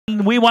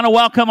We want to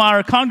welcome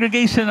our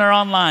congregation or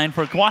online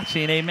for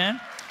watching.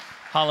 Amen.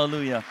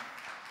 Hallelujah.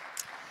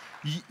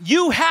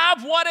 You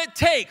have what it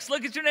takes.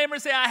 Look at your neighbor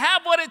and say, I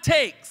have what it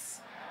takes.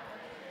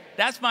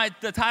 That's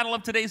the title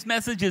of today's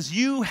message is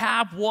You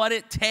Have What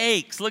It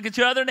Takes. Look at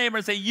your other neighbor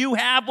and say, you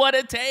have what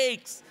it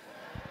takes.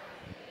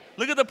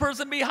 Look at the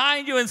person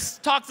behind you and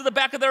talk to the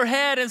back of their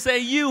head and say,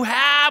 you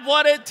have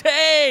what it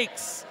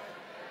takes.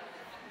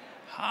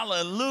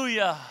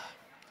 Hallelujah.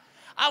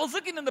 I was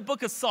looking in the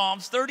book of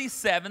Psalms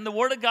 37. The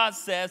Word of God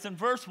says in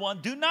verse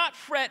 1, do not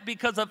fret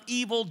because of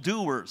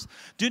evildoers.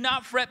 Do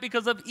not fret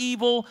because of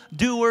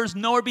evildoers,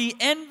 nor be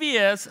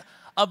envious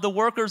of the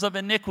workers of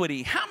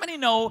iniquity. How many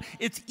know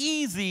it's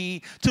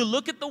easy to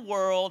look at the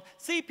world,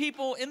 see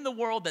people in the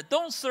world that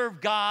don't serve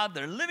God,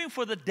 they're living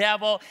for the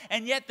devil,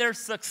 and yet they're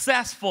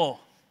successful.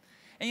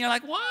 And you're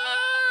like, what?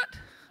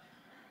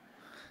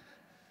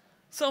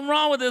 Something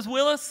wrong with this,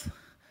 Willis?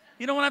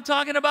 You know what I'm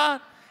talking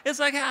about? It's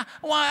like,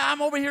 well,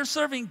 I'm over here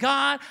serving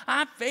God.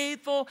 I'm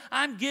faithful.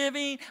 I'm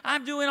giving.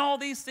 I'm doing all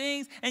these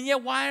things. And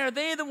yet, why are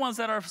they the ones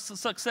that are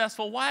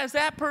successful? Why does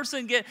that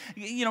person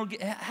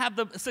have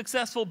the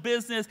successful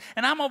business?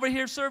 And I'm over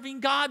here serving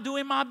God,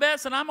 doing my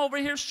best, and I'm over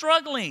here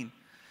struggling.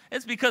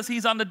 It's because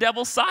he's on the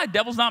devil's side.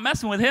 Devil's not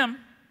messing with him.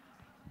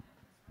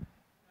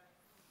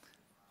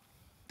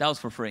 That was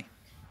for free.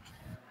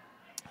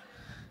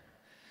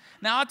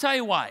 Now, I'll tell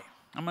you why.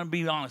 I'm going to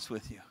be honest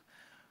with you.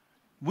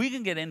 We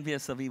can get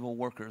envious of evil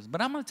workers, but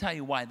I'm going to tell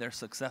you why they're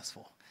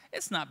successful.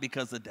 It's not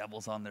because the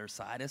devil's on their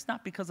side. It's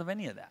not because of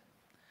any of that.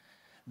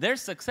 They're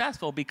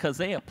successful because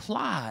they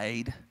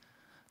applied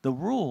the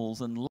rules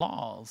and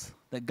laws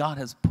that God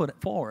has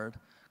put forward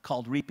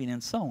called reaping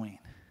and sowing.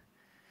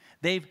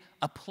 They've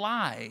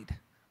applied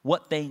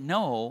what they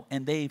know,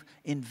 and they've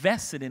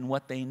invested in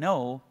what they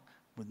know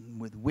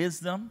with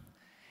wisdom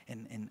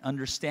and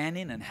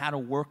understanding and how to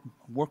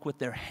work with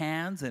their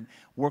hands and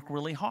work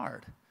really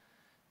hard.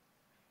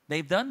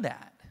 They've done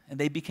that, and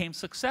they became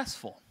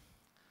successful.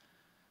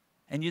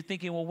 And you're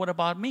thinking, well, what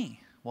about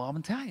me? Well, I'm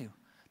going to tell you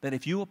that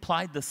if you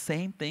applied the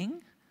same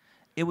thing,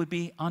 it would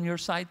be on your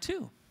side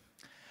too.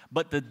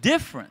 But the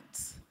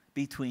difference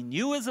between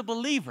you as a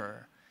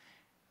believer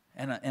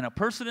and a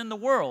person in the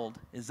world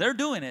is they're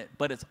doing it,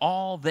 but it's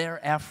all their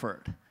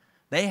effort.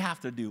 They have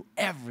to do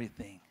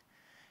everything.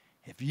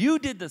 If you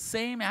did the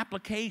same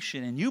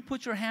application and you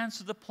put your hands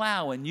to the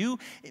plow and you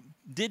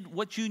did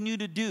what you knew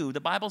to do,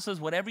 the Bible says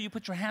whatever you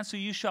put your hands to,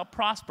 you shall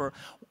prosper.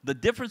 The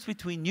difference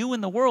between you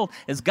and the world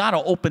is God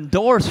will open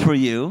doors for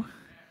you.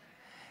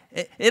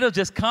 It'll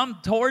just come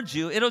towards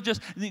you.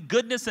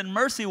 Goodness and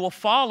mercy will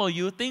follow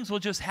you. Things will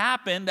just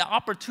happen. The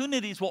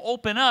opportunities will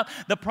open up.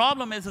 The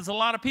problem is a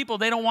lot of people,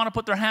 they don't want to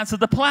put their hands to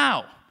the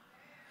plow.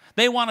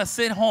 They want to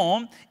sit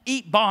home,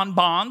 eat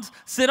bonbons,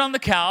 sit on the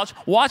couch,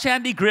 watch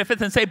Andy Griffith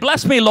and say,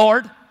 bless me,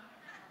 Lord.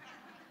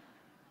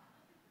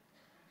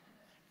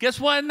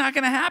 Guess what? Not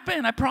going to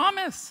happen. I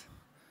promise.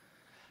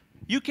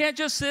 You can't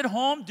just sit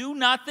home, do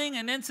nothing,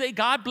 and then say,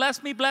 God,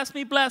 bless me, bless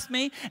me, bless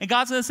me. And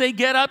God's going to say,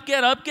 get up,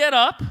 get up, get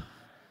up.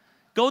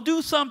 Go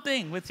do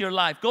something with your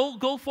life.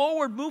 Go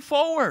forward, move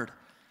forward.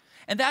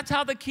 And that's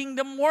how the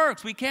kingdom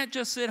works. We can't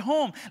just sit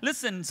home.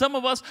 Listen, some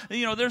of us,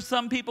 there's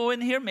some people in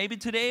here, maybe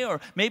today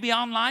or maybe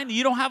online,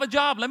 you don't have a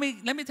job. Let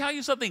me tell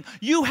you something.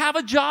 You have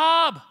a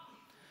job.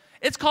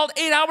 It's called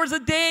 8 hours a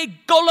day.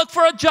 Go look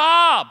for a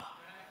job.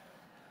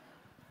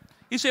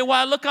 You say, well,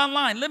 I look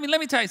online. Let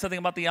me tell you something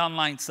about the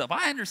online stuff.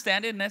 I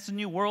understand it, and that's a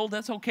new world.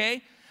 That's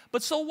okay.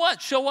 But so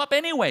what? Show up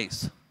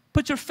anyways.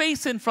 Put your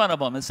face in front of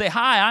them and say,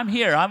 hi, I'm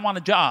here. I want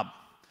a job.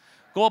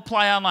 Go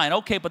apply online.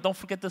 Okay, but don't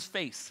forget this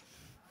face.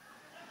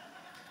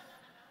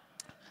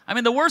 I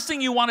mean, the worst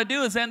thing you want to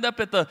do is end up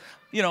at at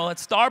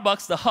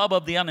Starbucks, the hub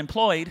of the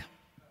unemployed.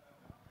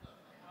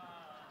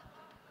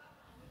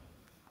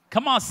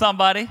 Come on,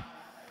 somebody.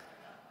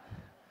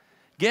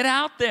 Get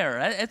out there.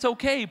 It's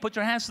okay. Put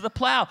your hands to the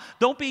plow.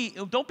 Don't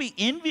be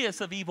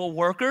envious of evil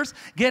workers.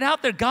 Get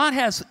out there.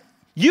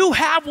 You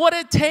have what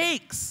it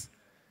takes.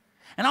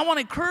 And I want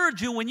to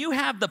encourage you, when you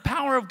have the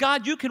power of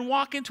God, you can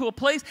walk into a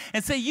place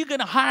and say, you're going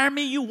to hire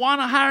me, you want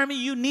to hire me,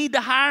 you need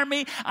to hire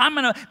me.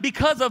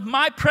 Because of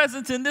my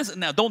presence in this.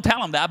 Now, don't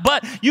tell them that,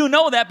 but you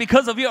know that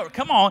because of your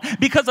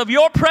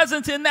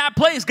presence in that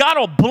place, God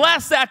will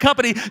bless that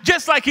company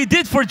just like he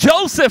did for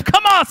Joseph.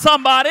 Come on,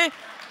 somebody.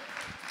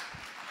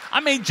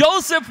 I mean,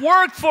 Joseph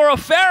worked for a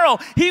Pharaoh.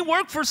 He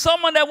worked for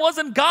someone that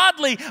wasn't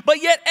godly,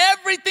 but yet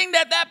everything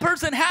that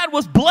person had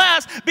was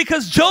blessed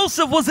because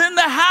Joseph was in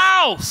the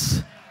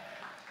house.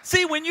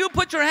 See, when you're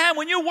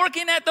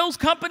working at those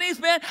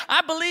companies, man,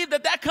 I believe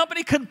that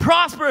company can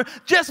prosper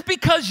just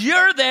because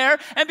you're there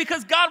and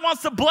because God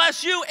wants to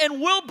bless you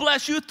and will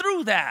bless you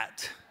through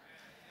that.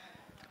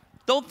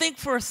 Don't think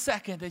for a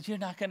second that you're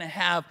not going to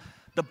have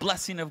the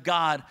blessing of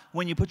God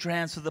when you put your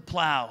hands to the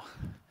plow.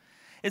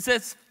 It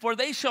says, for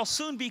they shall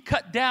soon be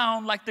cut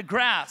down like the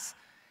grass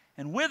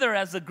and wither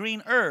as the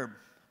green herb.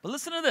 But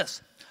listen to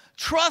this.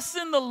 Trust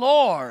in the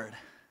Lord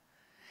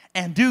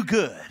and do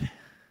good.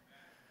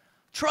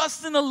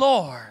 Trust in the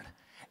Lord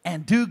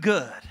and do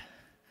good.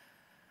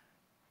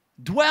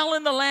 Dwell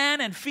in the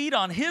land and feed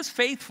on his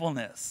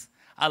faithfulness.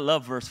 I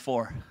love verse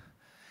 4.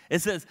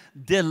 It says,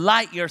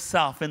 delight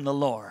yourself in the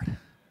Lord.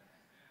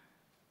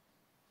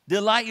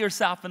 Delight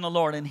yourself in the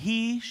Lord, and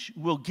he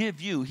shall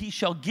give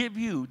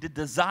you the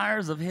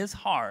desires of his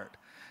heart.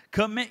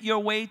 Commit your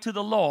way to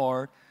the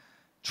Lord.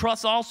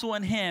 Trust also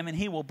in him, and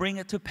he will bring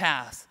it to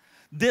pass.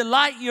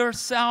 Delight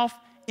yourself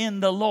in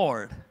the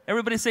Lord.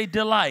 Everybody say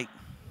delight.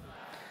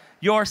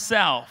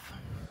 Yourself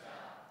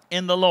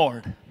in the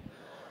Lord.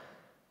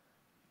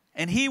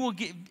 And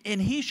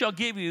he shall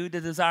give you the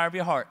desire of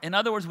your heart. In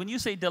other words, when you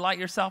say delight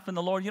yourself in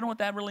the Lord, you know what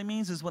that really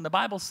means is when the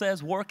Bible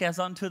says work as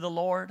unto the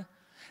Lord,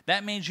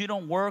 that means you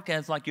don't work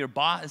as like your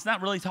boss. It's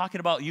not really talking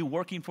about you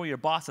working for your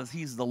boss as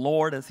he's the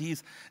Lord, as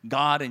he's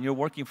God, and you're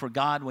working for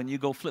God when you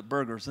go flip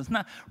burgers. It's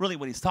not really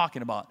what he's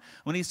talking about.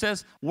 When he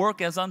says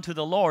work as unto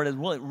the Lord,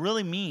 what it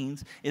really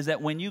means is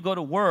that when you go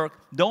to work,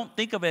 don't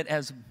think of it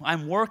as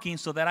I'm working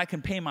so that I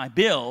can pay my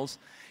bills.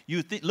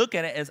 You look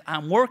at it as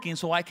I'm working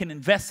so I can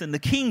invest in the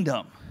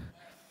kingdom.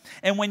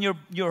 And when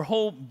your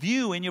whole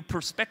view and your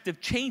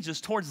perspective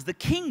changes towards the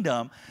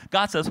kingdom,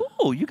 God says,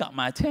 oh, you got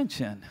my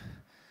attention.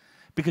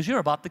 Because you're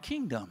about the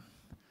kingdom.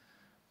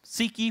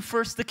 Seek ye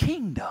first the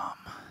kingdom,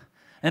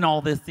 and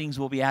all these things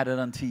will be added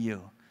unto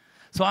you.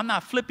 So I'm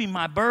not flipping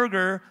my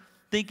burger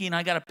thinking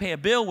I got to pay a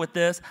bill with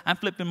this. I'm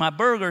flipping my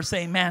burger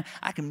saying, man,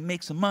 I can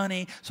make some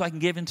money so I can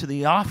give into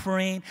the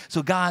offering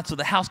so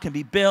the house can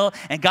be built.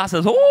 And God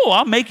says, oh,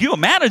 I'll make you a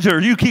manager.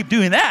 You keep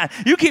doing that.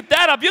 You keep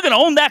that up, you're going to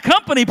own that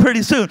company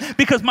pretty soon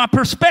because my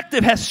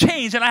perspective has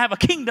changed and I have a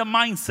kingdom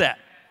mindset.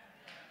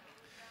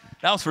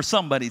 That was for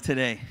somebody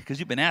today because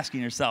you've been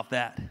asking yourself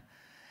that.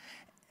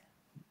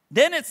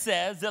 Then it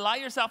says,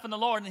 delight yourself in the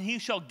Lord, and he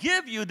shall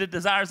give you the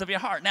desires of your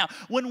heart. Now,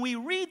 when we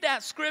read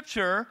that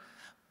scripture,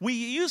 we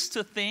used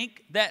to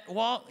think that,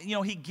 well,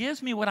 he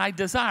gives me what I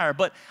desire,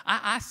 but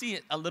I see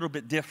it a little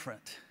bit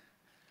different.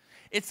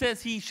 It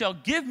says, he shall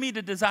give me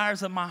the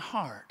desires of my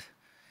heart.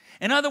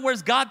 In other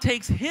words, God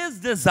takes his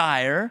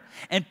desire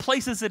and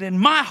places it in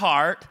my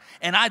heart,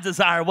 and I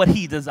desire what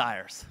he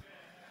desires.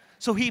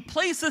 So he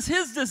places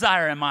his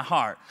desire in my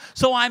heart.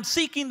 So I'm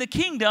seeking the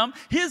kingdom,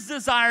 his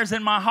desires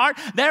in my heart.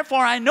 Therefore,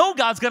 I know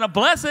God's going to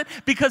bless it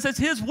because it's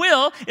his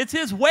will, it's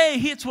his way,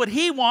 it's what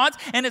he wants,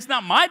 and it's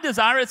not my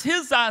desire, it's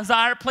his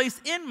desire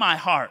placed in my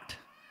heart.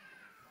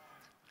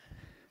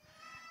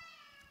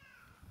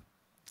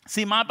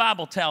 See, my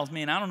Bible tells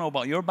me, and I don't know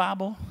about your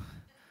Bible,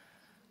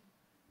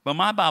 but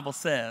my Bible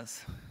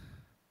says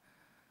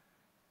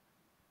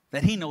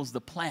that he knows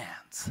the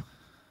plans.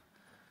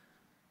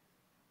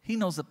 He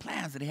knows the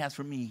plans that he has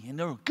for me, and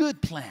they're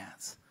good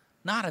plans,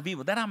 not of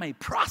evil, that I may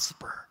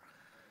prosper.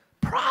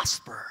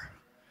 Prosper.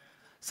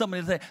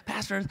 Somebody will say,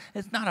 Pastor,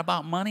 it's not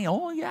about money.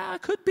 Oh, yeah,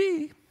 it could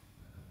be.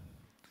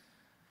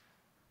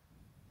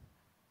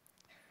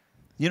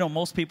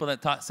 Most people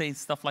that say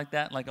stuff like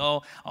that, like,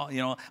 oh,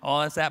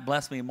 that's that,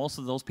 bless me. Most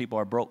of those people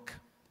are broke.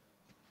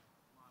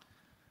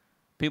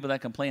 People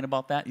that complain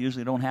about that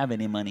usually don't have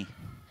any money.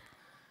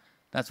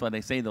 That's why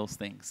they say those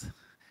things.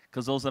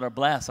 Because those that are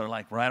blessed are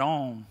like, right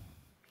on.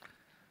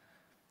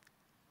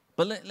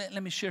 But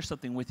let me share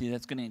something with you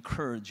that's going to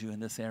encourage you in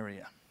this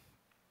area.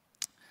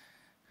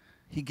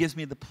 He gives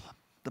me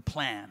the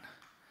plan.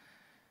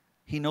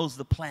 He knows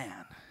the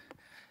plan.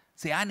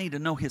 See, I need to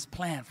know his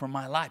plan for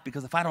my life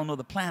because if I don't know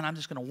the plan, I'm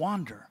just going to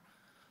wander.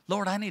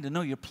 Lord, I need to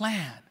know your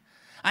plan.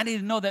 I need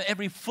to know that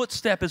every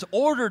footstep is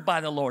ordered by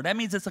the Lord. That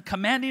means it's a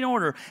commanding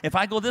order. If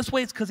I go this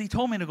way, it's because he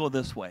told me to go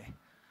this way.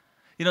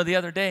 The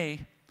other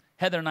day,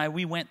 Heather and I,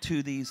 we went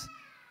to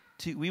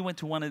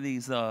one of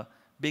these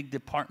big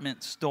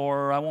department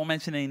store. I won't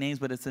mention any names,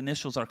 but its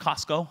initials are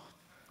Costco.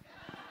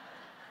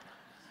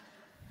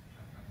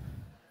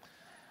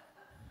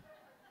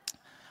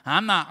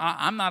 I'm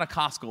not a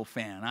Costco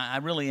fan. I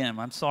really am.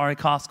 I'm sorry,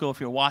 Costco, if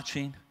you're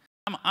watching.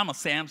 I'm a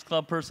Sam's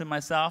Club person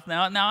myself.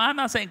 Now I'm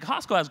not saying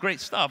Costco has great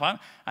stuff.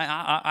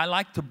 I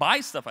like to buy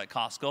stuff at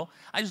Costco.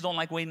 I just don't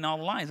like waiting in all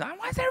the lines. Why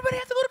does everybody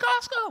have to go to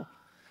Costco?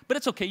 But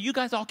it's okay. You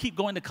guys all keep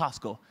going to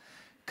Costco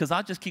because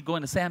I'll just keep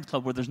going to Sam's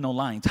Club where there's no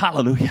lines.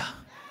 Hallelujah.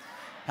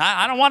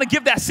 I don't want to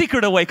give that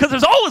secret away because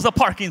there's always a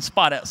parking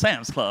spot at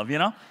Sam's Club,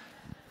 And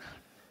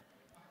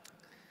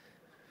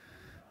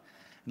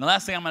the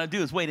last thing I'm going to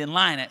do is wait in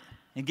line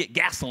and get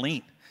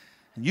gasoline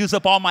and use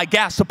up all my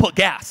gas to put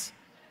gas.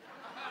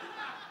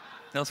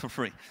 That was for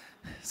free.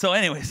 So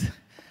anyways,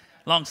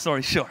 long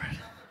story short,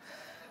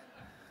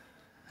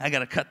 I got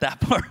to cut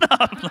that part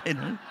out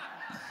later.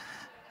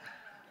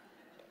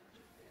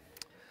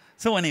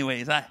 So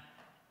anyways,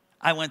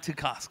 I went to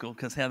Costco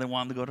because Heather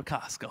wanted to go to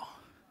Costco.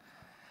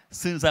 As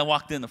soon as I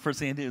walked in, the first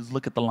thing I did was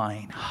look at the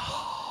line.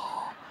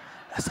 Oh,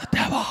 that's the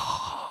devil.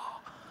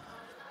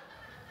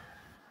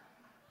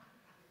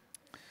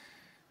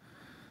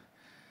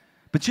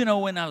 But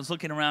when I was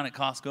looking around at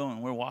Costco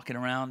and we're walking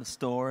around the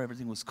store,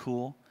 everything was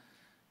cool.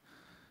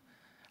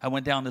 I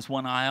went down this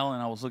one aisle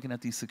and I was looking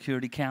at these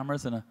security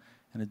cameras and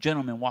a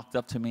gentleman walked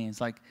up to me and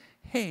he's like,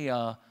 hey,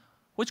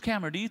 which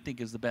camera do you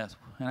think is the best?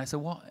 And I said,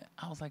 well,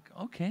 I was like,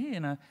 okay.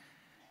 And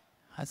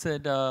I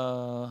said,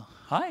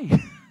 hi.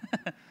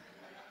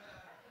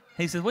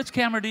 He said, which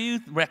camera do you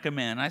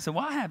recommend? And I said,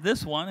 well, I have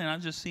this one, and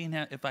I'm just seeing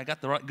if I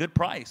got the right, good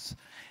price.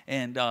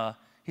 And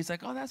he's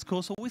like, oh, that's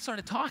cool. So we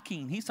started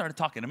talking. He started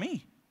talking to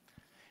me.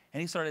 And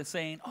he started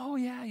saying, oh,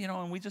 yeah,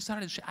 and we just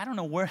started, I don't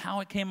know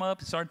how it came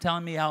up. He started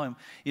telling me how,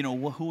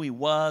 who he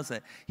was,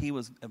 that he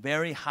was a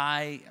very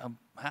high,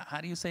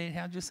 how do you say it?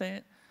 How'd you say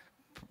it?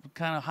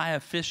 Kind of high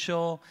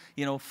official,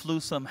 flew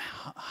some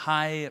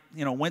high,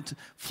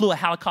 flew a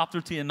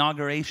helicopter to the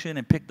inauguration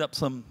and picked up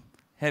some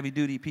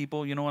heavy-duty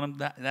people,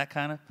 that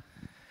kind of.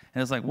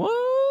 And it's like,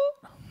 what?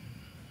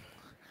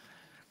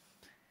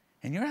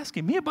 And you're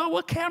asking me about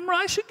what camera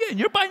I should get. And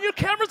you're buying your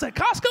cameras at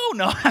Costco?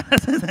 No.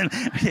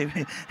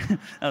 That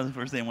was the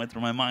first thing that went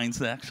through my mind,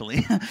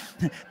 actually.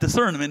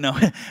 Discernment, no.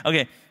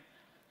 Okay.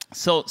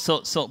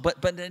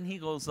 But then he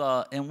goes,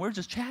 and we're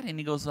just chatting.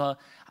 He goes,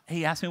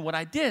 he asked me what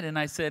I did. And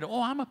I said,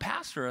 oh, I'm a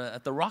pastor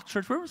at the Rock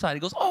Church Riverside. He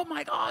goes, oh,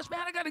 my gosh,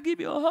 man, I got to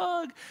give you a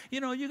hug.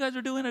 You guys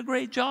are doing a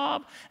great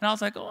job. And I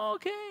was like, oh,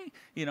 okay,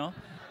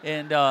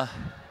 And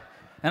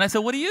I said,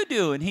 what do you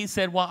do? And he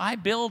said, well, I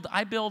build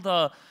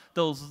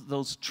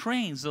those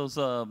trains,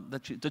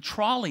 the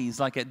trolleys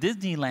like at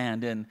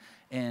Disneyland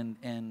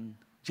and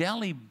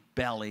Jelly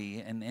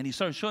Belly. And he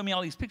started showing me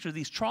all these pictures of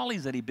these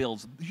trolleys that he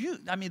builds.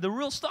 The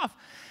real stuff.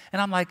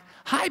 And I'm like,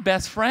 hi,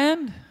 best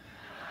friend.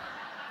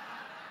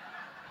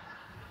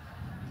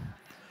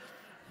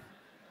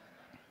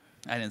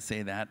 I didn't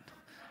say that.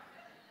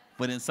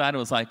 But inside it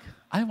was like,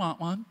 I want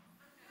one.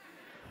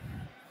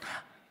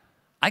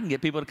 I can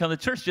get people to come to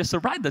church just to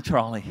ride the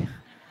trolley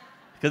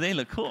because they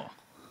look cool.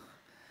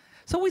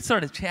 So we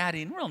started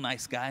chatting, real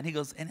nice guy. And he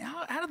goes, and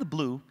out of the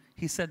blue,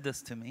 he said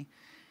this to me.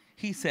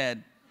 He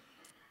said,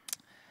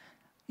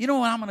 you know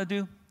what I'm going to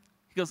do?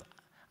 He goes,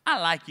 I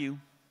like you.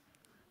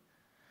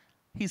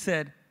 He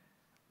said,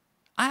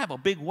 I have a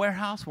big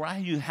warehouse where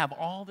you have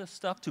all this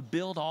stuff to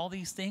build all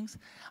these things.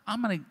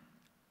 I'm going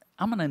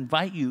to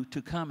invite you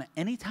to come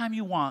anytime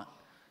you want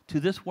to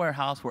this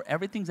warehouse where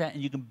everything's at,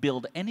 and you can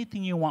build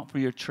anything you want for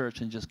your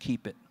church and just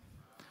keep it.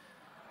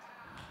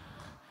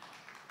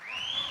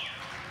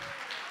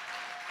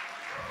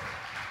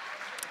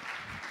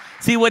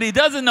 See, what he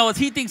doesn't know is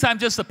he thinks I'm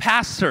just a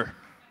pastor.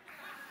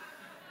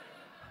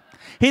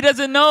 He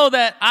doesn't know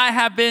that I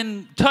have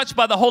been touched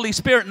by the Holy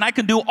Spirit and I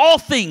can do all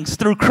things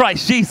through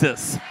Christ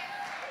Jesus.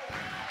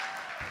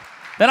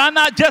 That I'm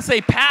not just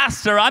a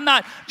pastor. I'm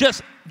not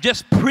just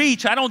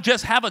preach. I don't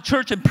just have a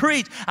church and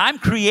preach. I'm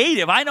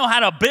creative. I know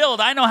how to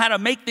build. I know how to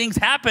make things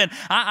happen.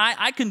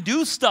 I can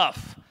do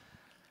stuff.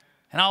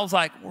 And I was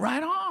like,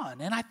 right on.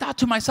 And I thought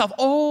to myself,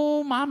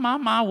 oh, my,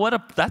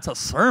 that's a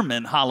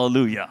sermon.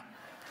 Hallelujah.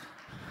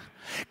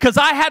 Because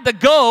I had to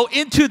go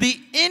into the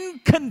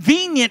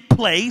inconvenient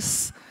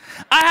place.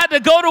 I had to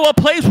go to a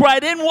place where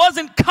I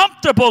wasn't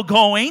comfortable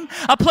going,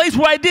 a place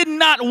where I did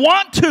not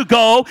want to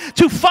go,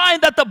 to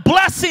find that the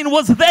blessing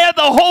was there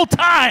the whole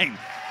time.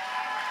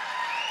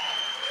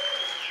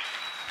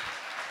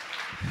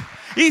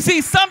 You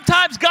see,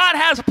 sometimes God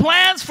has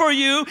plans for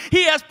you.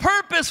 He has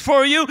purpose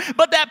for you.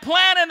 But that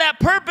plan and that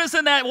purpose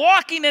and that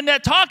walking and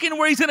that talking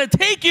where he's going to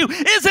take you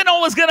isn't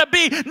always going to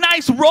be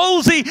nice,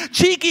 rosy,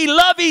 cheeky,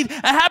 lovey,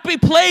 a happy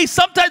place.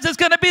 Sometimes it's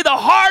going to be the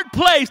hard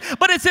place.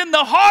 But it's in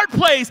the hard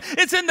place.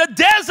 It's in the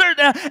desert,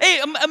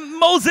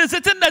 Moses.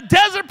 It's in the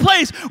desert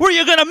place where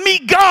you're going to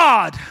meet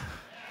God.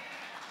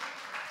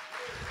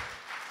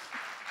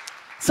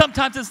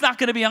 Sometimes it's not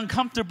going to be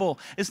uncomfortable.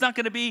 It's not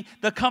going to be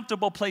the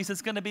comfortable place.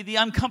 It's going to be the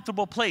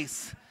uncomfortable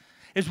place.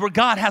 It's where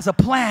God has a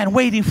plan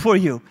waiting for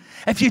you.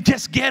 If you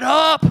just get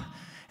up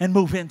and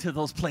move into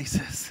those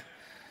places.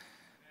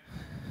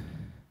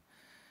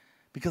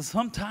 Because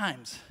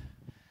sometimes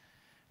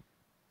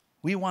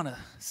we want to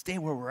stay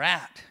where we're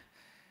at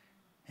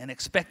and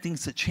expect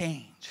things to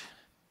change.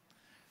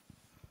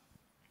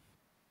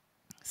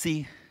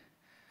 See,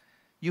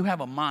 you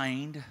have a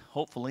mind,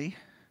 hopefully,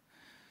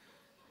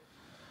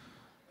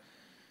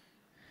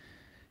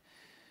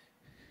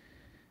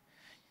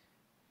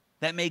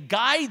 that may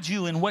guide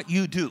you in what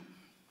you do.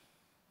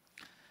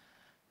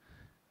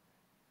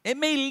 It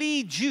may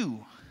lead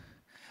you,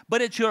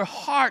 but it's your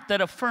heart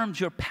that affirms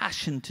your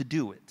passion to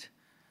do it.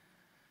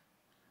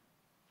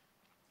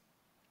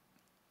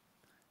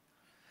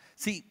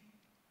 See,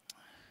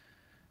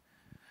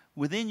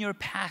 within your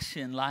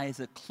passion lies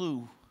a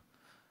clue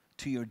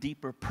to your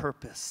deeper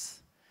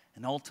purpose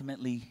and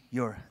ultimately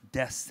your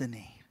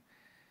destiny.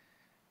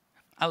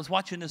 I was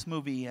watching this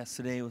movie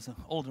yesterday. It was an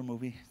older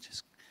movie,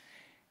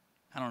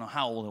 I don't know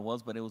how old it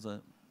was, but it was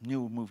a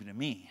new movie to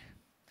me.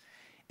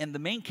 And the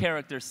main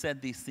character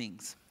said these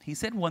things. He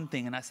said one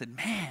thing, and I said,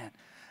 man,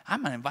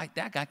 I'm going to invite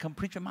that guy to come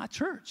preach at my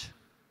church.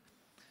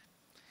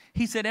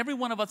 He said, every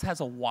one of us has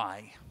a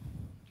why.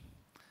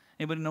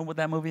 Anybody know what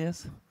that movie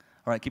is?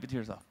 All right, keep it to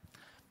yourself.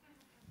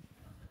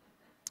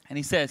 And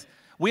he says,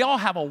 we all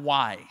have a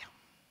why.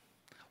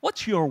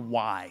 What's your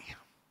why?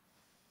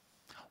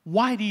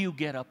 Why do you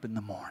get up in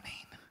the morning?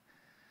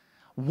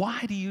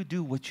 Why do you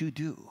do what you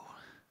do?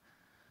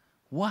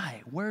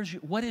 Why?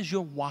 What is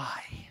your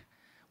why?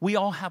 We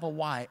all have a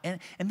why.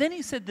 And then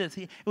he said this.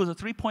 It was a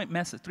 3-point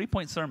message,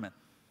 3-point sermon.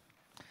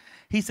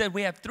 He said,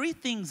 we have three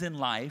things in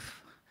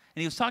life.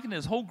 And he was talking to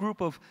this whole group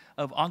of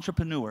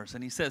entrepreneurs.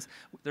 And he says,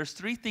 there's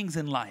three things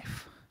in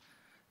life.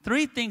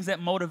 Three things that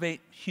motivate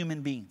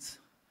human beings.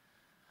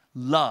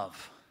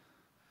 Love.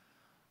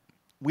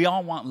 We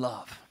all want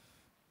love.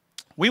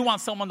 We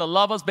want someone to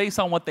love us based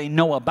on what they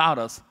know about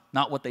us,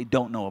 not what they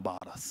don't know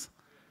about us.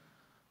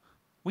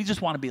 We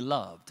just want to be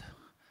loved.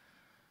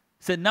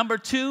 He said, number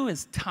two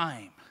is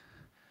time.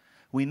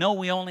 We know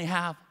we only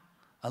have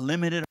a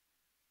limited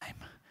time.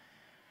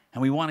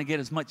 And we want to get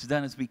as much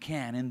done as we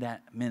can in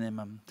that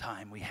minimum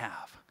time we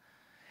have.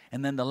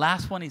 And then the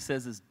last one, he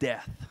says, is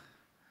death.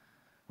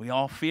 We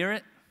all fear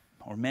it,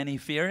 or many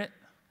fear it.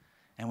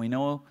 And we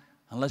know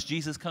unless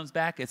Jesus comes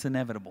back, it's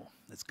inevitable.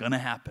 It's going to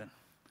happen.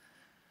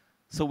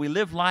 So we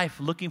live life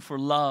looking for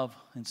love,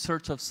 in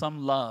search of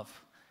some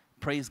love.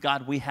 Praise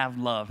God, we have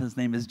love. His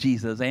name is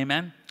Jesus.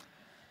 Amen?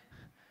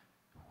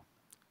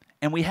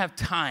 And we have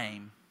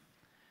time,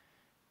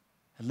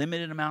 a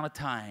limited amount of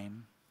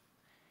time,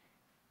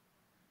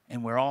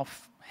 and we're all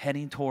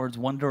heading towards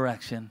one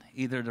direction,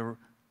 either the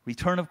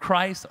return of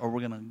Christ or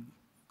we're going to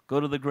go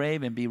to the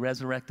grave and be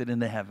resurrected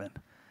into heaven.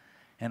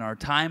 And our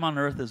time on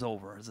earth is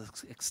over, is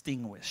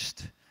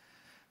extinguished.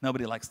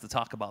 Nobody likes to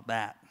talk about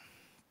that,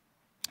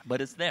 but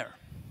it's there.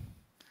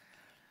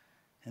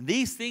 And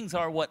these things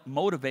are what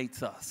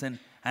motivates us. And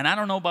I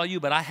don't know about you,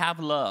 but I have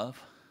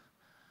love.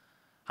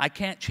 I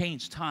can't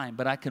change time,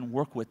 but I can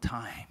work with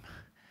time.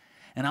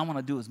 And I want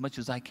to do as much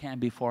as I can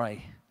before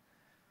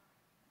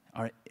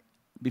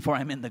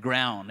I'm in the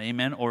ground,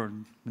 amen, or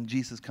when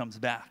Jesus comes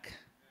back.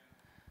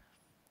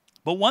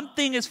 But one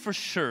thing is for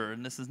sure,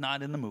 and this is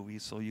not in the movie,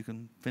 so you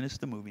can finish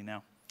the movie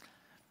now.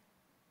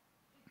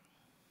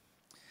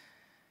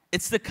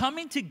 It's the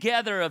coming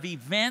together of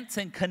events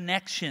and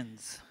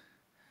connections,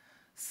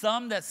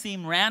 some that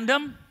seem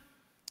random,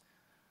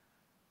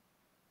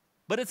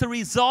 but it's a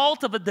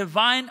result of a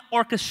divine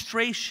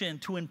orchestration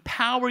to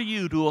empower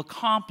you to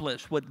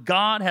accomplish what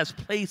God has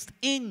placed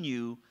in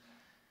you.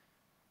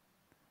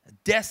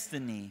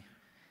 Destiny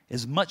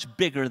is much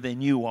bigger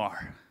than you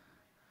are.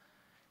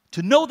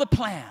 To know the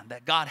plan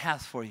that God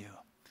has for you.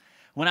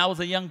 When I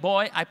was a young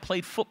boy, I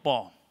played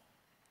football.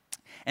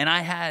 And I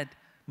had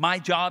my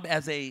job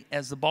as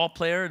the ball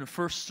player, the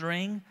first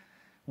string,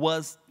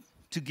 was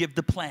to give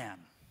the plan.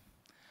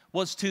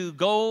 Was to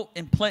go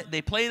and play.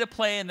 They play the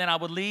play, and then I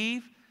would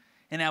leave,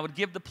 and I would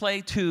give the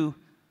play to,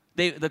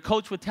 the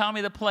coach would tell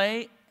me the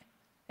play,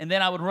 and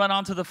then I would run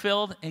onto the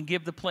field and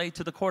give the play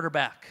to the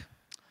quarterback.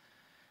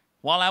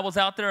 While I was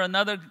out there,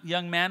 another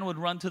young man would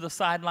run to the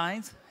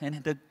sidelines,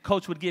 and the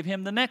coach would give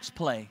him the next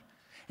play.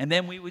 And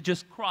then we would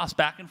just cross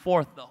back and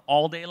forth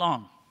all day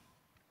long.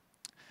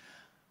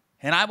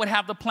 And I would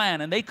have the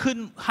plan, and they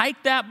couldn't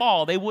hike that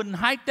ball. They wouldn't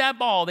hike that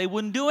ball. They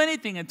wouldn't do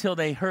anything until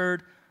they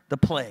heard the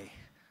play,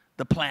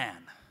 the plan.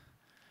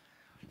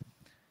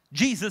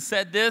 Jesus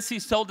said this. He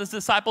told his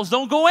disciples,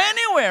 don't go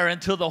anywhere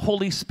until the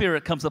Holy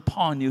Spirit comes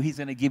upon you. He's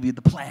going to give you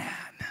the plan.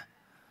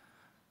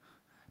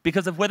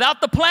 Because if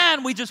without the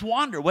plan, we just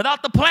wander.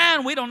 Without the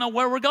plan, we don't know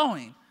where we're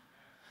going.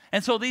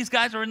 And so these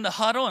guys are in the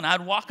huddle, and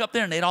I'd walk up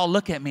there, and they'd all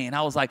look at me. And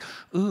I was like,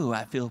 ooh,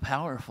 I feel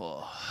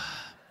powerful.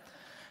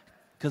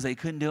 Because they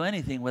couldn't do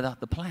anything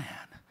without the plan.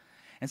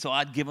 And so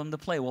I'd give them the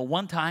play. Well,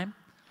 one time,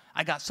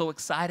 I got so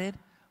excited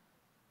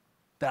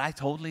that I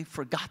totally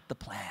forgot the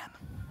plan.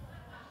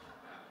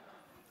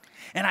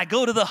 And I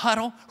go to the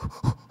huddle.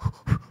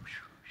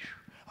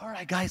 All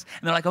right, guys.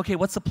 And they're like, okay,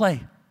 what's the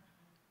play?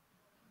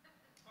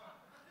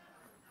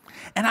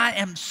 And I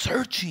am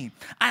searching.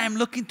 I am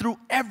looking through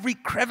every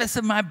crevice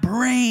of my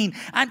brain.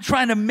 I'm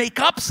trying to make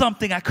up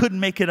something. I couldn't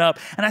make it up.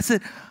 And I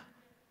said,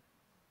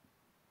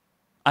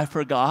 I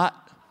forgot.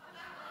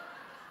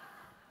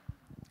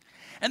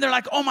 And they're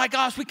like, oh my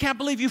gosh, we can't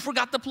believe you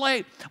forgot to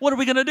play. What are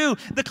we going to do?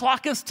 The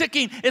clock is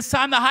ticking. It's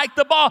time to hike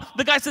the ball.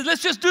 The guy said,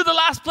 let's just do the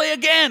last play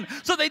again.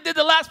 So they did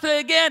the last play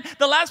again.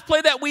 The last play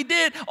that we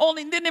did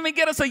only didn't even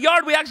get us a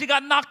yard. We actually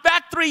got knocked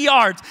back 3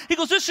 yards. He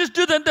goes, let's just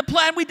do the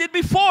plan we did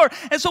before.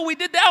 And so we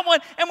did that one,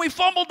 and we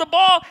fumbled the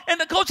ball. And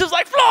the coach is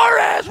like,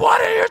 Flores,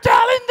 what are you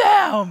telling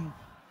them?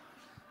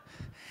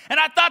 And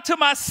I thought to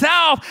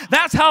myself,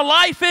 that's how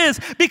life is.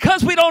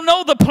 Because we don't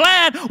know the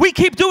plan, we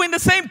keep doing the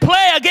same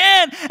play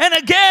again and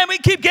again. We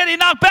keep getting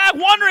knocked back,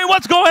 wondering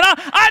what's going on.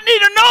 I need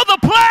to know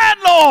the plan,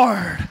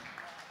 Lord.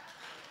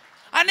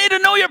 I need to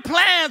know your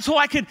plan so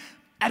I can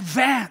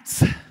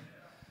advance.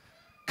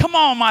 Come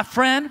on, my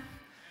friend.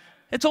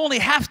 It's only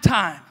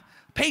halftime.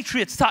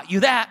 Patriots taught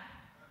you that.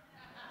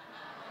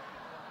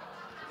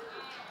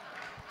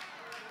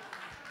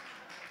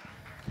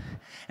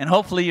 And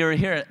hopefully you're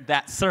here at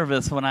that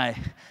service when I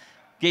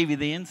gave you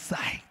the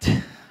insight.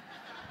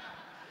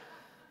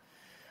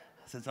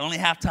 It's only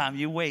halftime.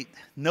 You wait.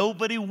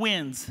 Nobody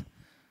wins in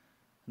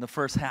the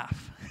first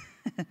half.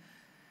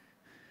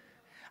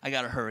 I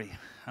got to hurry.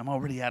 I'm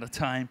already out of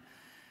time.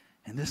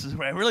 And this is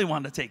where I really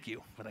wanted to take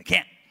you, but I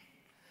can't.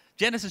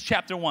 Genesis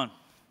chapter 1.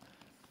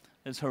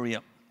 Let's hurry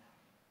up.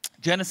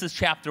 Genesis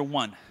chapter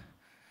 1.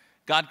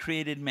 God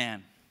created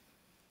man.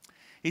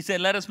 He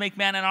said, let us make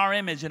man in our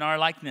image and our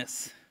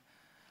likeness.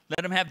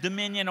 Let him have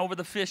dominion over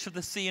the fish of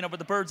the sea and over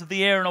the birds of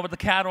the air and over the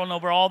cattle and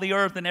over all the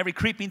earth and every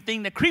creeping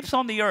thing that creeps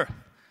on the earth.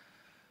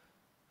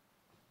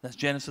 That's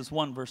Genesis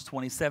 1, verse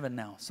 27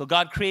 now. So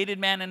God created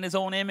man in his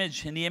own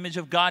image. In the image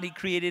of God, he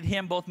created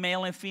him, both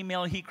male and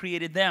female, he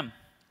created them.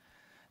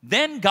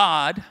 Then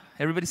God,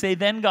 everybody say,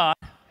 then God,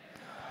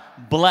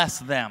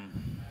 blessed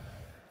them.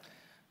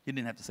 You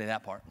didn't have to say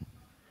that part.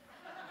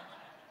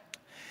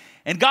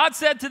 And God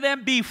said to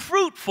them, be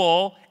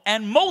fruitful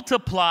and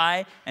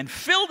multiply and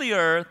fill the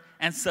earth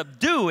and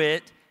subdue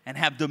it and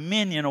have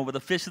dominion over the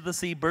fish of the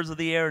sea, birds of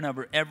the air, and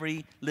over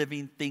every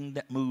living thing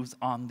that moves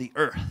on the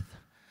earth.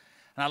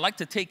 And I like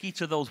to take each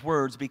of those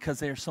words because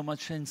there's so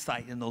much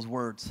insight in those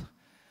words.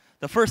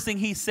 The first thing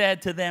he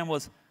said to them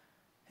was,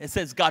 it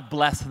says, God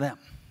bless them.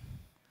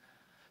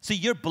 See,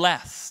 you're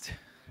blessed.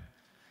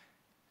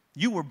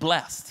 You were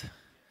blessed.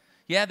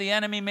 Yeah, the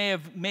enemy may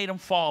have made them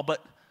fall,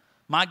 but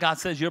my God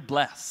says you're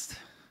blessed.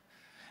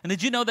 And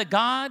did you know that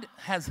God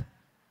has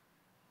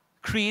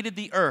created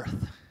the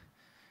earth?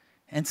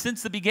 And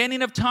since the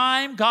beginning of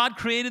time, God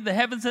created the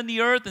heavens and the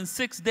earth in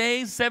 6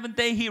 days. Seventh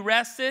day, he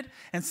rested.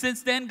 And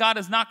since then, God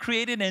has not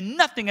created, and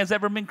nothing has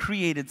ever been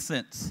created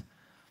since.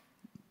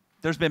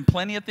 There's been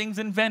plenty of things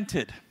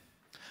invented,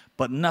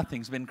 but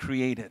nothing's been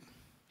created.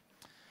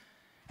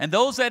 And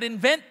those that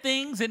invent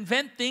things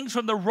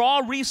from the raw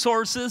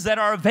resources that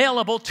are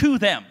available to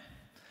them.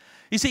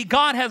 You see,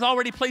 God has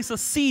already placed a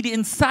seed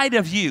inside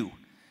of you.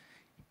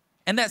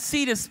 And that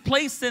seed is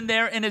placed in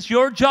there, and it's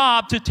your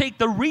job to take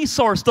the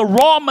resource, the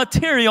raw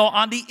material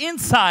on the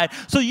inside,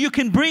 so you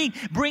can bring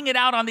it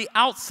out on the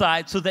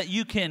outside so that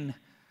you can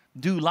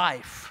do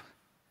life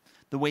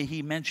the way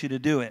he meant you to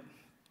do it.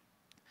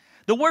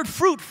 The word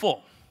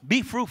fruitful,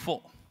 be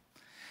fruitful,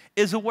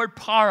 is the word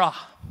para,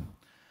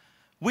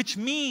 which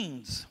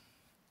means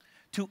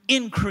to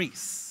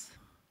increase.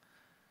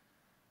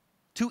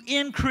 To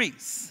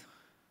increase.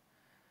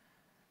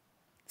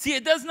 See,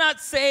 it does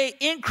not say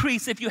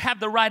increase if you have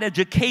the right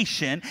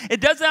education. It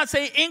does not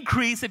say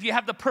increase if you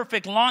have the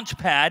perfect launch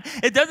pad.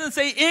 It doesn't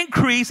say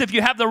increase if you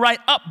have the right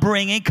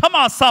upbringing. Come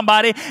on,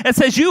 somebody. It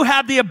says you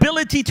have the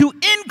ability to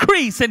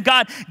increase, and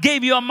God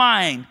gave you a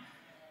mind.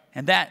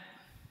 And that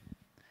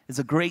is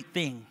a great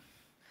thing.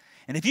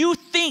 And if you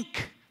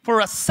think for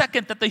a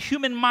second that the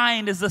human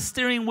mind is the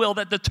steering wheel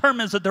that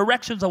determines the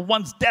directions of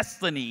one's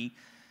destiny,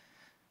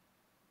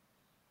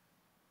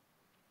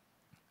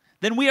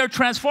 then we are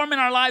transforming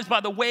our lives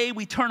by the way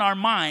we turn our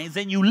minds,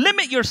 and you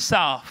limit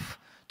yourself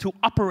to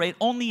operate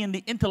only in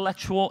the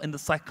intellectual and the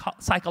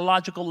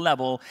psychological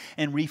level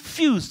and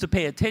refuse to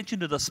pay attention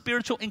to the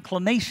spiritual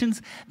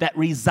inclinations that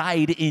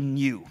reside in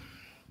you.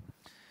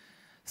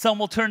 Some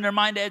will turn their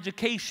mind to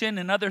education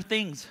and other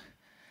things,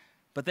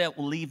 but that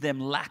will leave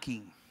them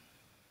lacking.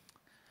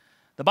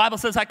 The Bible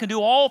says, I can do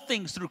all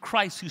things through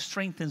Christ who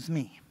strengthens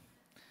me.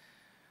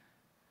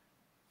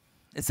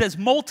 It says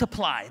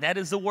multiply. That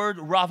is the word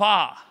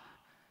ravah.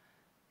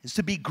 Is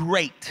to be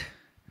great.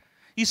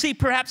 You see,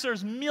 perhaps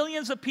there's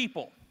millions of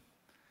people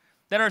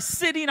that are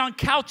sitting on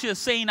couches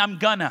saying, I'm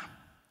gonna.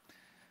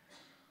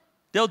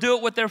 They'll do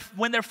it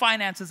when their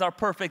finances are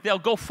perfect. They'll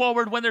go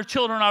forward when their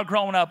children are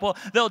grown up. Well,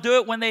 they'll do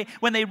it when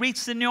they reach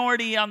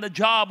seniority on the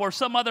job or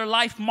some other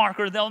life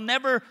marker. They'll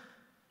never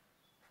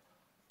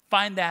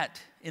find that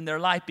in their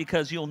life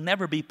because you'll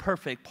never be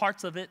perfect.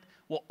 Parts of it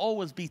will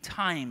always be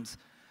times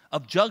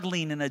of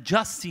juggling and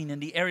adjusting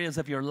in the areas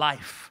of your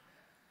life.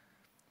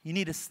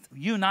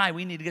 You and I,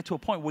 we need to get to a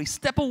point where we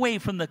step away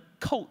from the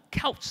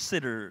couch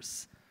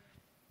sitters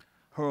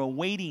who are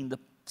awaiting the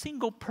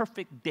single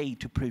perfect day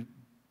to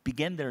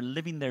begin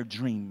living their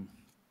dream.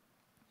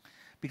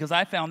 Because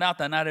I found out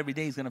that not every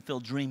day is going to feel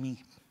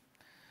dreamy.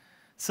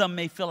 Some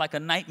may feel like a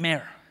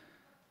nightmare.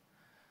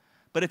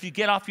 But if you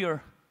get off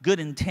your good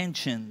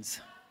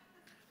intentions,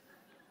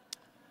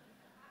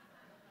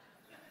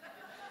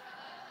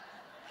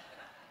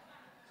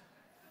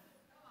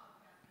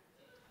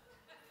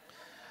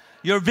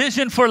 your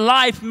vision for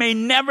life may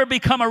never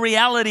become a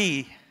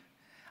reality.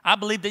 I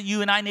believe that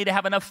you and I need to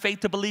have enough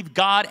faith to believe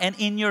God and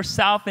in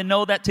yourself and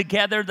know that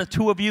together the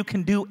two of you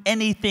can do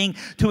anything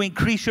to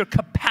increase your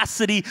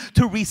capacity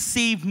to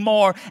receive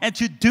more and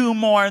to do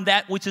more in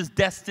that which is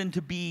destined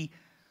to be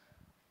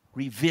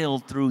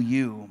revealed through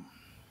you.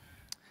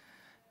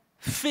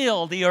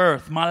 Fill the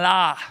earth,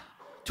 malah,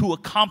 to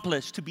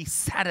accomplish, to be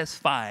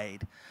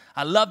satisfied.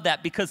 I love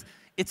that because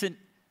it's an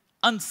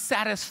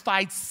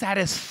unsatisfied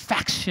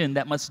satisfaction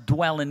that must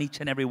dwell in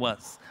each and every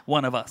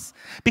one of us.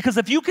 Because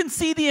if you can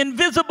see the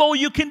invisible,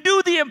 you can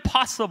do the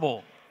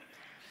impossible.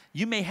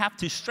 You may have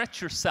to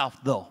stretch yourself,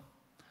 though,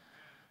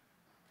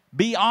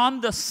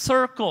 beyond the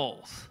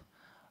circles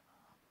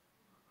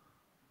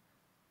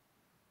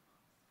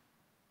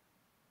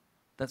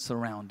that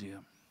surround you.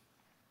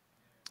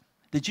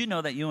 Did you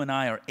know that you and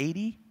I are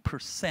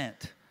 80%?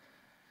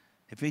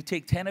 If we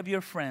take 10 of your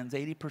friends,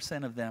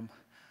 80% of them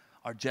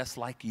are just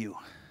like you.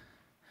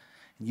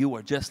 You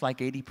are just like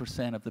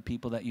 80% of the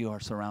people that you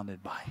are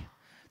surrounded by.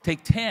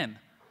 Take 10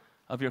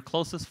 of your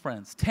closest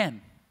friends,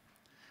 10.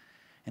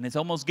 And it's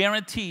almost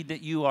guaranteed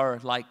that you are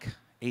like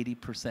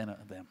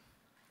 80% of them.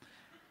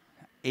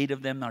 8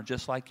 of them are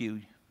just like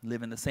you,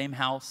 live in the same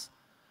house,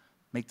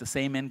 make the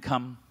same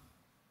income,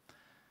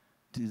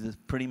 do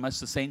pretty much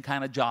the same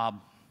kind of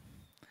job.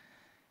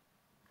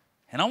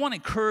 And I want to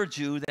encourage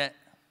you that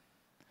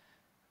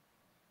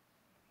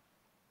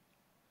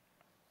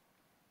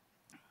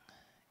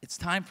it's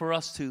time for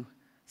us to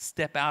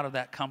step out of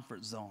that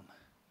comfort zone.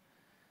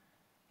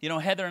 You know,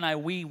 Heather and I,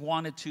 we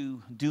wanted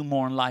to do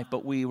more in life,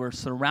 but we were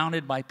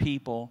surrounded by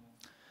people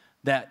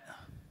that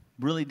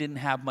really didn't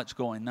have much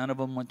going. None of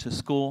them went to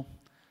school.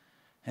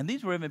 And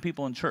these were even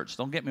people in church,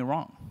 don't get me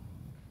wrong.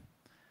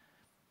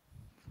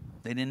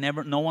 They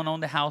no one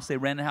owned a house. They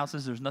rented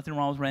houses. There's nothing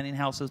wrong with renting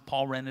houses.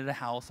 Paul rented a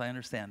house. I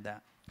understand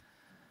that.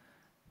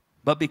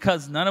 But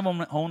because none of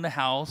them owned a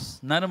house,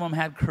 none of them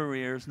had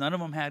careers, none of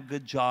them had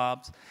good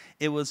jobs,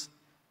 it was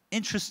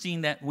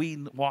interesting that we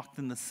walked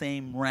in the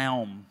same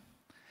realm.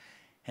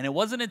 And it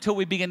wasn't until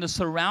we began to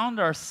surround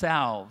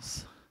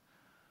ourselves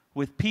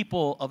with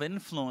people of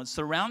influence,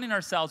 surrounding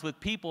ourselves with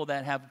people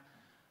that have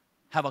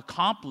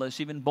accomplished,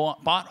 even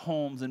bought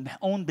homes and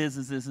owned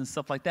businesses and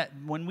stuff like that.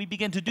 When we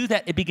begin to do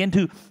that, it began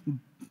to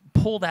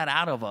pull that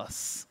out of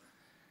us.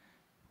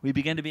 We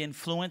began to be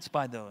influenced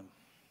by them.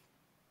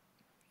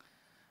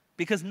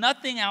 Because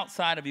nothing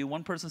outside of you,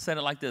 one person said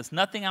it like this,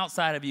 nothing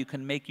outside of you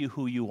can make you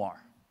who you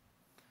are.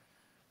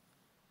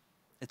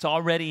 It's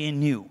already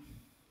in you.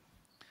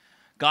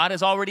 God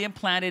has already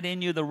implanted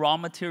in you the raw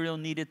material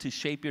needed to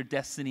shape your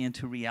destiny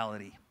into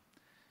reality.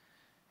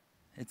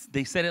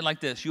 They said it like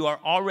this, you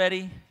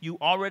already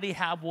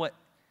have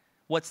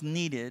what's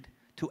needed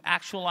to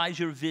actualize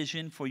your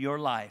vision for your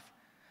life.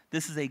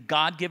 This is a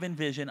God-given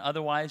vision,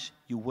 otherwise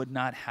you would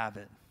not have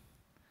it.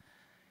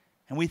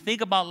 And we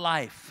think about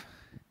life.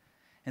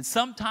 And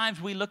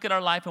sometimes we look at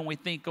our life and we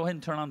think, go ahead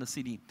and turn on the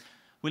CD.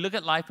 We look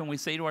at life and we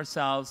say to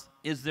ourselves,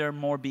 is there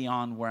more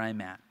beyond where I'm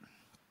at?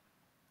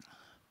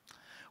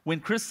 When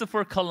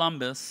Christopher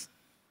Columbus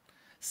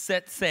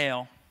set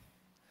sail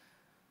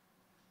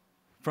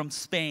from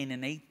Spain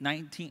in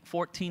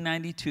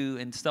 1492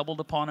 and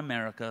stumbled upon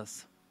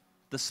Americas,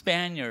 the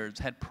Spaniards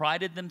had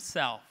prided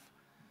themselves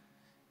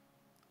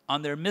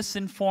on their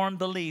misinformed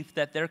belief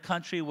that their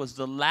country was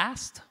the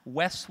last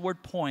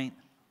westward point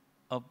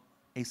of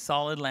a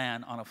solid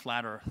land on a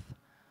flat earth.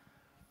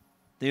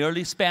 The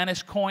early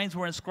Spanish coins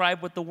were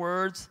inscribed with the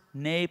words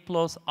ne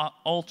plus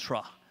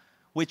ultra,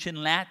 which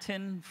in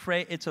Latin,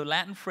 it's a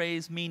Latin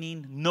phrase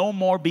meaning no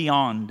more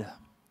beyond.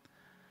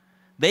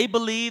 They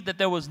believed that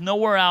there was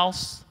nowhere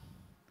else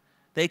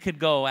they could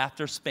go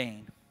after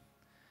Spain.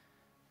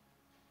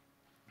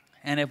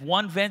 And if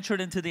one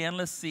ventured into the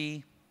endless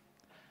sea,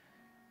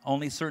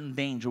 only certain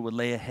danger would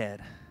lay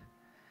ahead.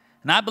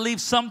 And I believe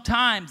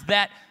sometimes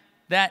that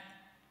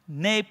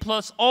ne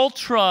plus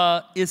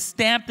ultra is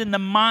stamped in the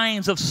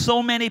minds of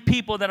so many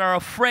people that are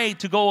afraid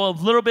to go a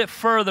little bit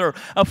further,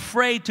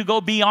 afraid to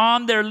go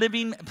beyond their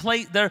living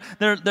place,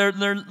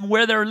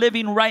 where they're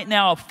living right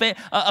now,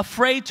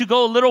 afraid to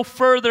go a little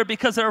further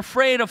because they're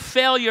afraid of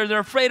failure, they're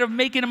afraid of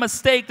making a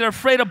mistake, they're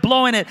afraid of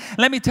blowing it.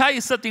 Let me tell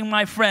you something,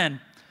 my friend.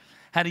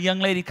 I had a young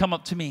lady come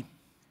up to me.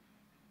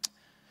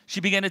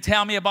 She began to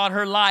tell me about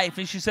her life,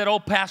 and she said, "Oh,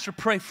 Pastor,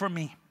 pray for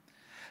me.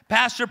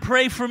 Pastor,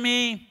 pray for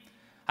me.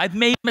 I've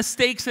made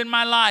mistakes in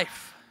my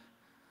life.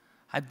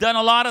 I've done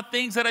a lot of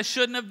things that I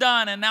shouldn't have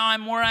done, and now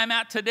I'm where I'm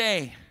at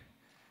today.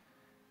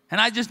 And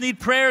I just need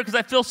prayer because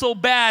I feel so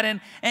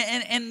bad."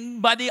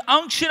 And by the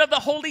unction of the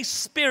Holy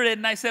Spirit,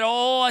 and I said,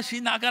 "Oh,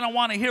 she's not going to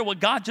want to hear what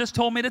God just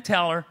told me to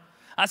tell her."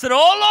 I said,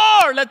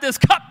 "Oh, Lord, let this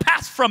cup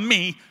pass from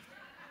me.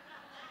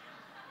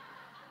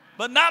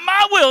 But not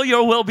my will,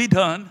 your will be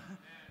done."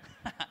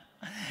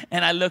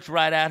 And I looked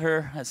right at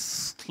her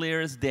as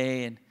clear as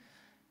day and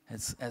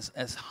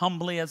as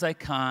humbly as I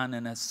can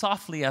and as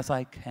softly as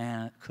I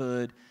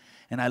could.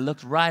 And I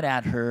looked right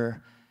at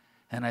her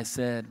and I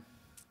said,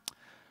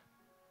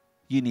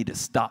 "You need to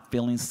stop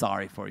feeling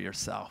sorry for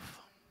yourself.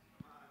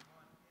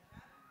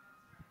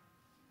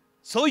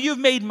 So you've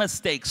made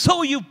mistakes.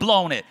 So you've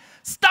blown it.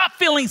 Stop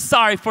feeling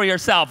sorry for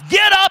yourself.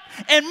 Get up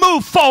and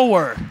move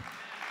forward."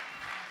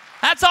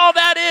 That's all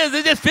that is.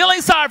 It's just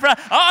feeling sorry for, "Oh,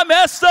 I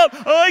messed up.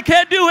 Oh, I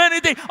can't do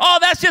anything." Oh,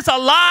 that's just a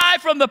lie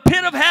from the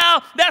pit of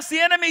hell. That's the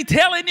enemy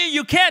telling you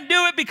you can't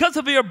do it because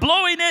of your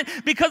blowing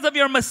it, because of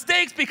your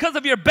mistakes, because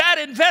of your bad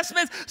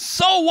investments.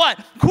 So what?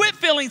 Quit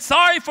feeling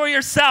sorry for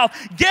yourself.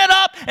 Get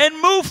up and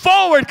move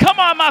forward. Come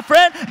on, my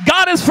friend.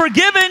 God has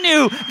forgiven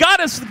you. God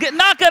is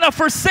not going to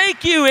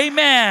forsake you.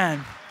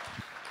 Amen.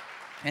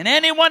 And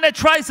anyone that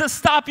tries to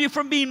stop you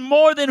from being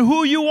more than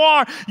who you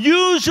are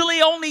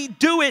usually only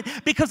do it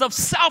because of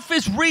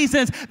selfish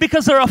reasons,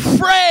 because they're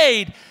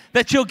afraid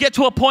that you'll get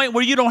to a point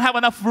where you don't have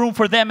enough room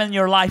for them in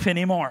your life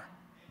anymore.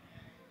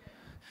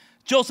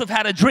 Joseph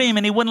had a dream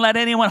and he wouldn't let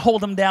anyone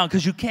hold him down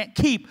because you can't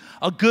keep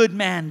a good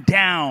man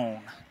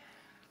down.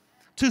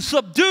 To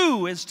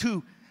subdue is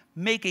to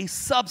make a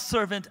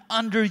subservient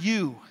under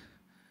you,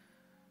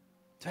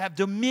 to have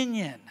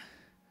dominion.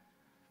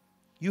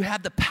 You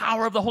have the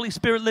power of the Holy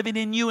Spirit living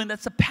in you, and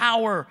that's a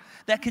power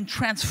that can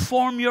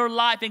transform your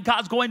life, and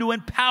God's going to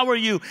empower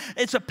you.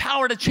 It's a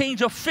power to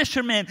change a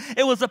fisherman.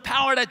 It was a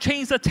power that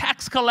changed a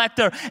tax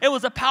collector. It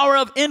was a power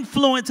of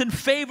influence and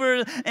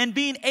favor and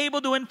being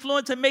able to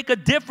influence and make a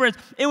difference.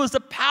 It was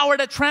the power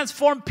that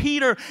transformed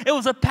Peter. It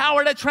was a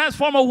power that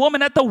transformed a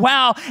woman at the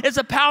well. It's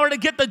a power to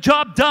get the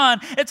job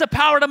done. It's a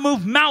power to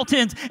move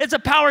mountains. It's a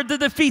power to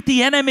defeat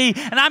the enemy.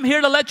 And I'm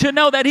here to let you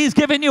know that He's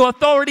given you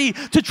authority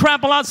to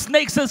trample on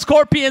snakes and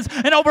scorpions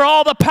and over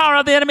all the power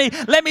of the enemy.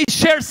 Let me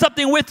share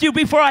something with you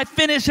before I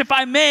finish, if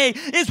I may,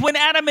 is when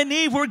Adam and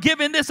Eve were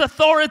given this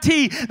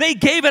authority, they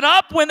gave it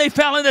up when they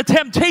fell into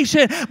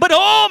temptation. But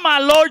oh, my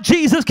Lord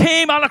Jesus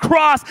came on a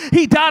cross.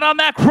 He died on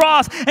that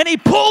cross, and He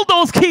pulled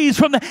those keys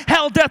from the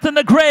hell, death, and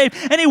the grave,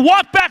 and He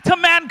walked back to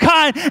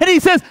mankind, and He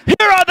says,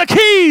 here are the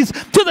keys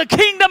to the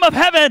kingdom of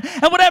heaven,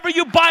 and whatever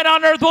you bind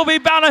on earth will be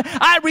bound on.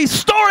 I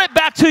restore it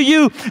back to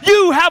you.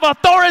 You have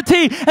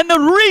authority, and the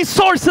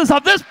resources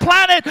of this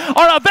planet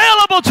are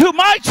available to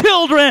my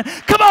children.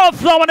 Come on,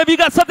 someone, if you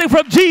got something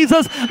from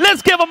Jesus,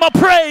 let's give Him a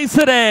praise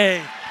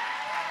today.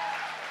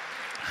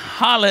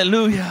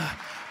 Hallelujah.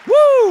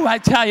 Woo, I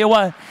tell you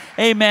what.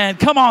 Amen.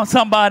 Come on,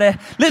 somebody.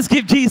 Let's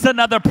give Jesus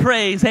another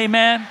praise.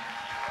 Amen.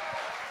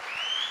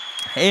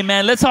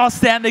 Amen. Let's all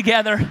stand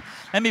together.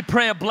 Let me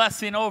pray a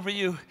blessing over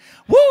you.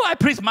 Woo, I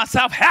preach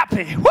myself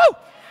happy. Woo.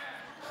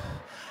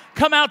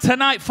 Come out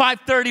tonight,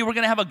 5:30. We're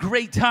going to have a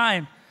great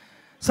time.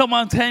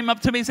 Someone came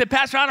up to me and said,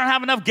 Pastor, I don't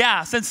have enough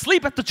gas. And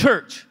sleep at the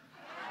church.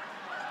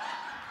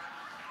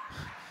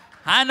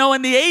 I know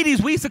in the 80s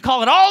we used to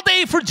call it all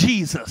day for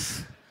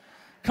Jesus.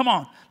 Come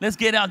on, let's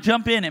get out,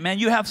 jump in it, man.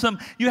 You have some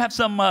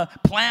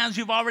plans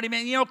you've already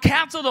made. You know,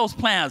 cancel those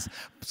plans.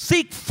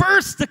 Seek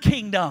first the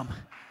kingdom,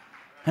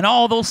 and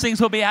all those things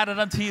will be added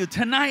unto you.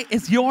 Tonight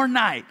is your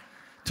night.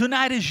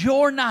 Tonight is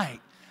your night.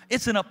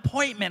 It's an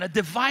appointment, a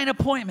divine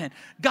appointment.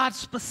 God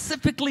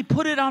specifically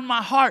put it on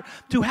my heart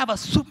to have a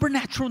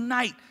supernatural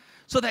night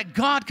so that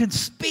God can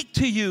speak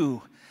to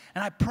you.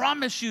 And I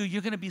promise you,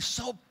 you're going to be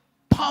so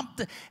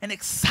pumped and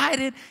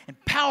excited and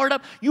powered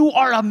up. You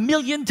are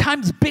 1,000,000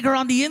 times bigger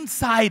on the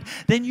inside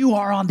than you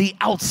are on the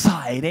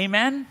outside.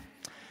 Amen?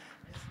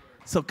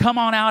 So come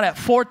on out at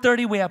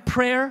 4:30. We have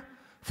prayer.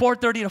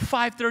 4:30 to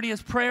 5:30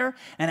 is prayer,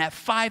 and at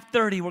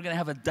 5:30 we're going to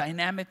have a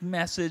dynamic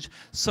message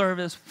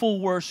service, full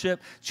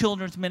worship,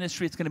 children's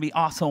ministry. It's going to be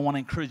awesome. I want to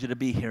encourage you to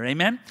be here.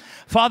 Amen.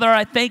 Father,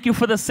 I thank you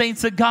for the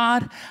saints of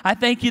God. I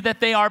thank you that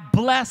they are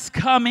blessed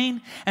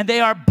coming and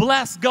they are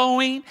blessed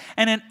going,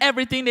 and in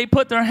everything they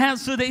put their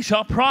hands to, they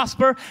shall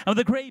prosper. And with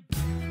a great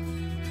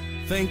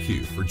Thank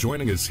you for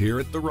joining us here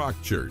at the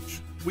Rock Church.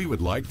 We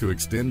would like to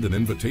extend an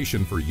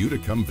invitation for you to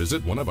come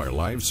visit one of our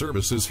live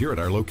services here at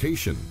our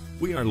location.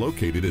 We are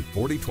located at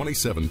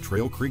 4027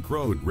 Trail Creek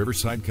Road,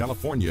 Riverside,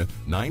 California,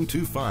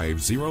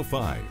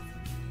 92505.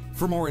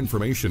 For more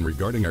information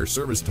regarding our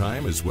service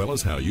time as well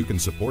as how you can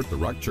support the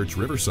Rock Church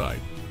Riverside,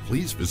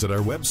 please visit our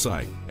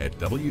website at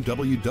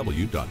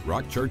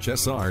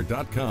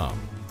www.rockchurchsr.com.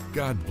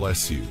 God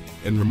bless you,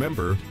 and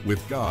remember,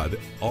 with God,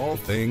 all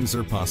things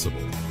are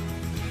possible.